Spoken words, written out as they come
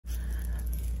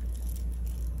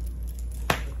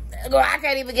Girl, I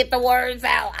can't even get the words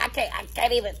out. I can't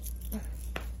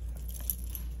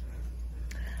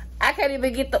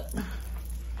even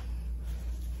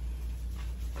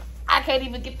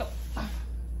get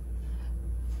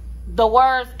the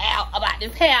words out about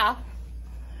this hair.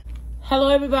 Hello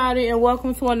everybody, and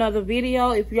welcome to another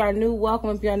video. If you are new,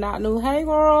 welcome. If you're not new, hey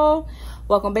girl,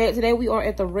 welcome back. Today we are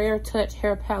at the Rare Touch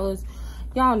Hair Palace.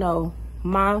 Y'all know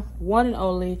my one and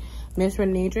only Miss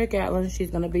Renedra Gatlin.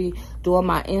 She's gonna be doing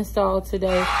my install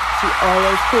today. She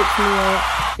always puts me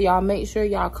up, so y'all make sure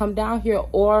y'all come down here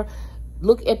or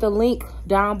look at the link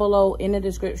down below in the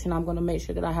description. I'm gonna make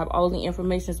sure that I have all the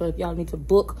information, so if y'all need to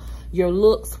book your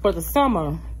looks for the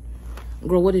summer,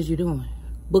 girl, what is you doing?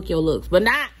 Book your looks, but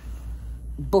not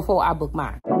before I book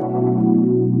mine.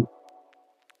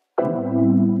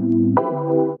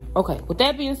 Okay, with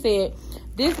that being said,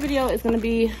 this video is going to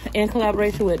be in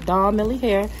collaboration with Donmily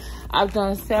Hair. I've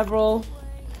done several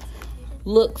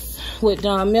looks with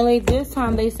Donmily. This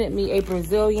time they sent me a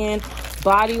Brazilian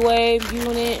body wave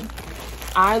unit.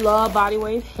 I love body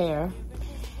wave hair,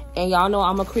 and y'all know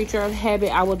I'm a creature of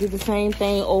habit. I will do the same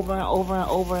thing over and over and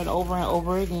over and over and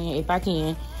over again if I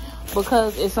can,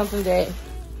 because it's something that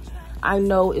I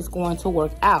know is going to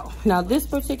work out. Now, this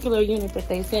particular unit that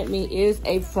they sent me is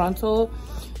a frontal.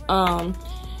 It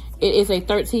is a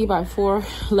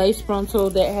 13x4 lace frontal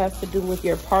that has to do with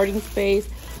your parting space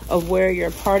of where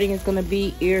your parting is going to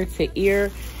be ear to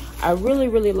ear. I really,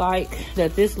 really like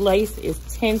that this lace is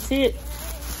tinted.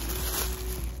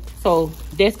 So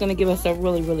that's going to give us a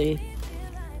really, really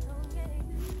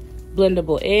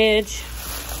blendable edge.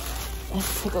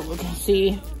 Let's take a look and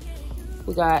see.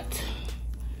 We got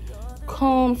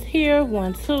combs here,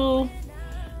 1, 2,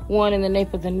 1 in the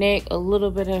nape of the neck, a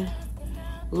little bit of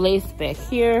lace back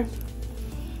here.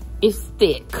 It's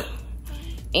thick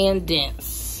and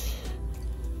dense,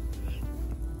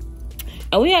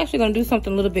 and we're actually gonna do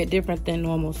something a little bit different than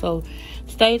normal, so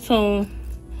stay tuned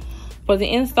for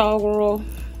the install, girl.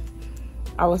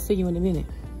 I will see you in a minute.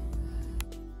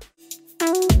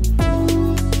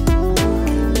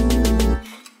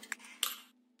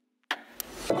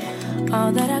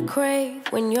 All that I crave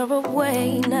when you're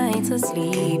away, nights are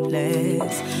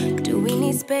sleepless. Do we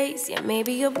need space? Yeah,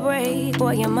 maybe a break.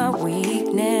 Boy, you're my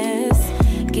weakness.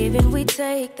 Give and we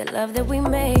take, the love that we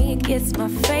make, it's my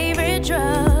favorite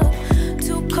drug.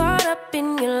 Too caught up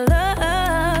in your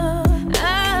love.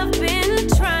 I've been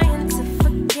trying to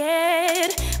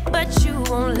forget, but you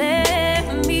won't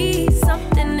let me.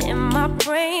 Something in my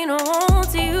brain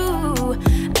wants you.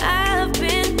 I've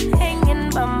been hanging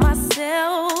by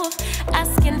myself,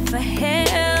 asking for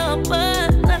help,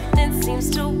 but nothing seems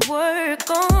to work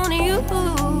on you.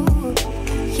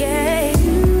 Yeah,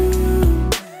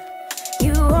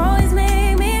 you always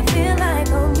make me feel like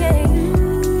home. Yeah,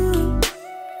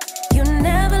 you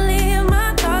never leave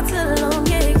my thoughts alone.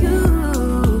 Yeah,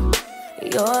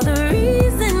 you're the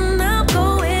reason I'm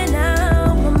going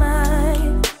out my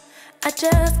mind. I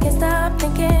just can't stop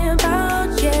thinking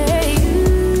about you.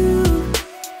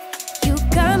 You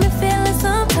got me feeling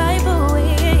some type of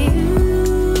way.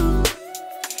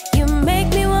 You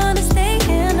make me wanna stay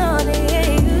in all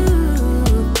day.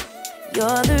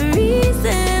 You're the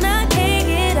reason I can't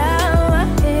get out my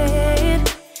head.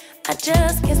 I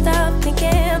just can't stop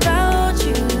thinking about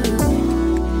you.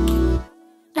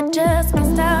 I just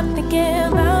can't stop thinking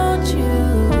about you.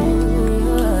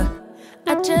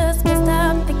 I just can't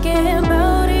stop thinking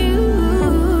about you.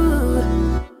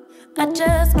 I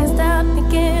just can't stop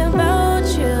thinking about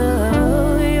you.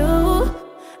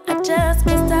 I just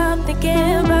can't stop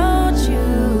thinking about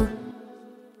you.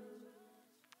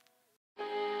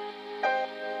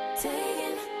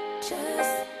 Taking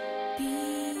just be.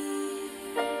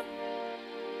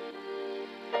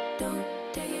 Don't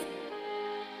take it.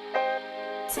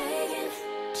 Taking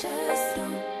just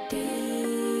don't be.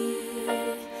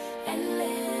 And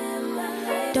live my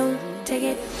life. Don't take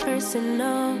it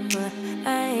personal.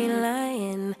 I ain't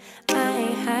lying. I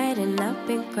ain't hiding. I've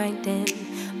been grinding,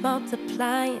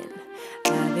 multiplying.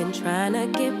 I've been trying to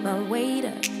get my weight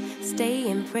up,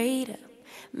 staying prayed up,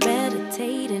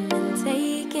 meditating and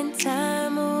taking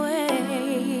time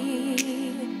away.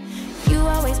 You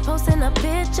always posting up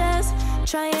pictures,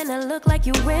 trying to look like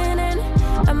you winning.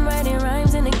 I'm writing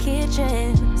rhymes in the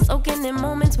kitchen, soaking in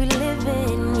moments we live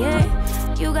in. Yeah,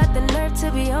 you got the nerve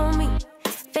to be on me,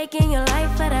 faking your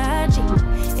life for the IG.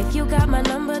 If you got my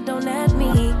number, don't add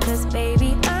me, cause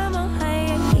baby, I'm on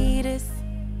hiatus.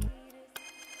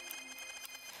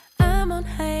 I'm on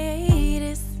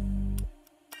hiatus.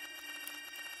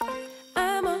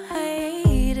 I'm on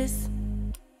hiatus.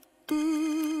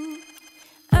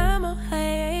 I'm on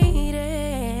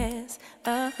hiatus.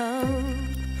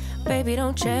 Baby,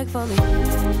 don't check for me.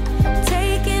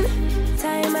 Taking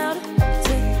time out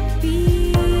to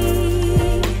be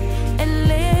and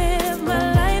live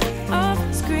my life off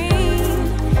screen.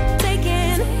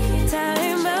 Taking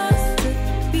time out to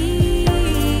be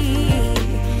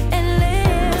and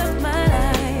live my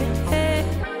life. Hey.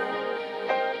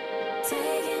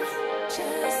 Taking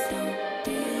just don't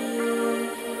be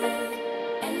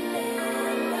and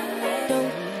live my life.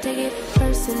 Don't take it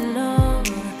personal.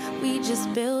 We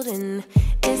just building.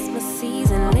 It's my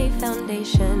season. Lay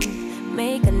foundation.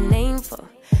 Make a name for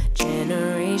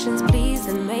generations. Please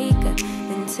and make a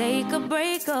then take a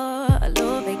break or a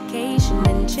little vacation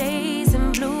and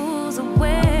chasing blues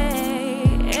away.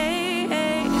 Hey,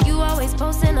 hey. You always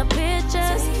posting up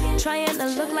pictures, trying to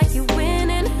look like you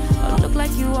winning or look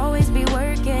like you always be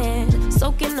working.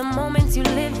 Soaking the moments you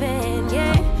live in.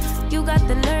 Yeah, you got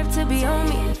the nerve to be on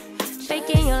me,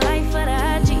 faking your life for the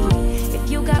IG. If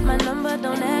you got my number,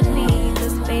 don't add me,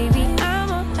 'cause baby,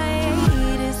 I'm on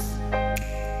hiatus.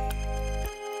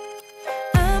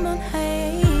 I'm on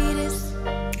hiatus.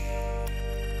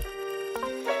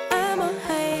 I'm on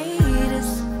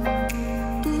hiatus.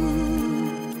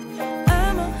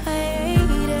 I'm on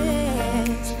hiatus.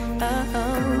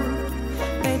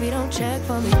 Baby, don't check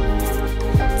for me.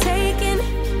 Taking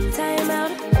time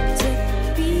out to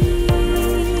be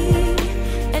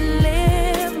and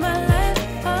live my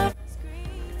life up.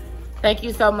 Thank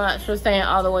you so much for staying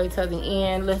all the way to the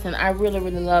end. Listen, I really,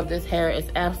 really love this hair.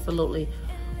 It's absolutely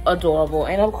adorable.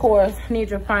 And of course,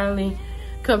 Nidra finally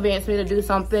convinced me to do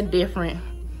something different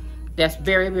that's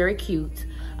very, very cute.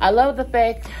 I love the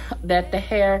fact that the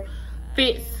hair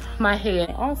fits my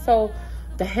head. Also,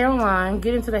 the hairline,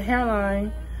 get into the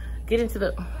hairline, get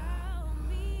into,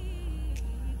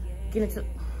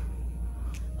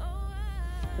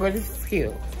 well, this is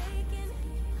cute.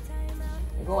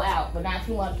 Go out, but not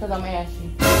too much because I'm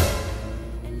ashy.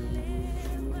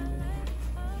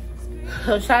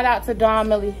 So shout out to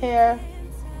Donmily Hair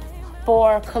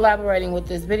for collaborating with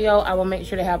this video. I will make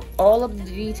sure to have all of the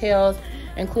details,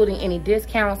 including any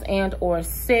discounts and or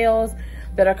sales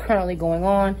that are currently going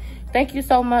on. Thank you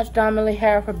so much, Donmily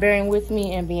Hair, for bearing with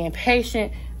me and being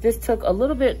patient. This took a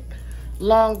little bit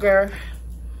longer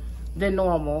than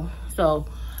normal, so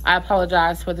I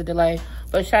apologize for the delay.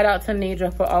 But shout out to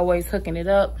Nidra for always hooking it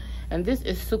up. And this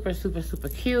is super, super, super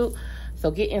cute. So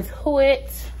get into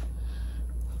it.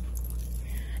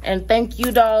 And thank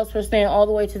you, dolls, for staying all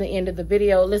the way to the end of the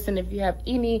video. Listen, if you have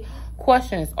any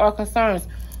questions or concerns,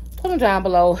 put them down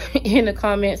below in the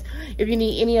comments. If you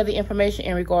need any other information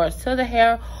in regards to the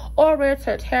hair or Red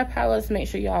Search hair palettes, make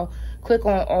sure y'all click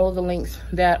on all of the links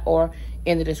that are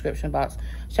in the description box.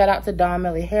 Shout out to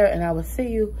Donmily Hair, and I will see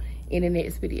you in the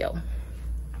next video.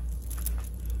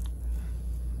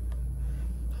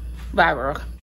 Bye, girl.